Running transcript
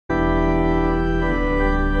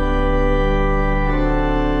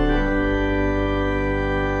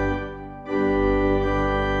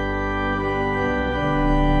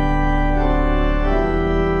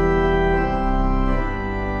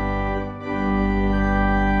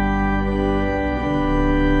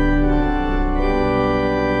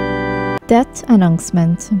Death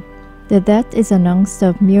announcement. The death is announced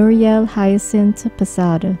of Muriel Hyacinth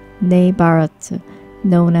Persaud, née Barratt,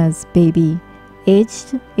 known as Baby,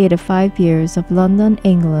 aged 85 years, of London,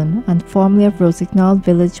 England, and formerly of Rossignol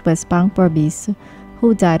Village, West Bank, Berbice,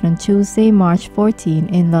 who died on Tuesday, March 14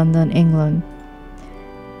 in London, England.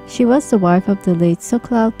 She was the wife of the late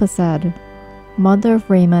Suklal Persaud, mother of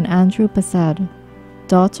Raymond Andrew Persaud,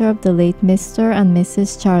 daughter of the late Mr. and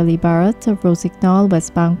Mrs. Charlie Barratt of Rossignol,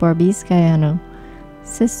 West Bank, Berbice, Guyana,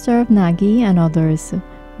 sister of Nagy and others,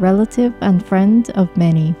 relative and friend of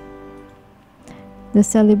many. The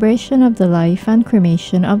celebration of the life and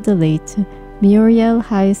cremation of the late Muriel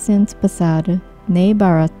Hyacinth Persaud, née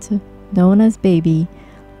Barratt, known as Baby,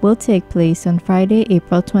 will take place on Friday,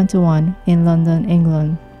 April 21 in London,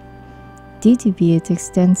 England. DTV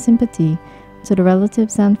extends sympathy to the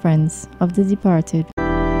relatives and friends of the departed.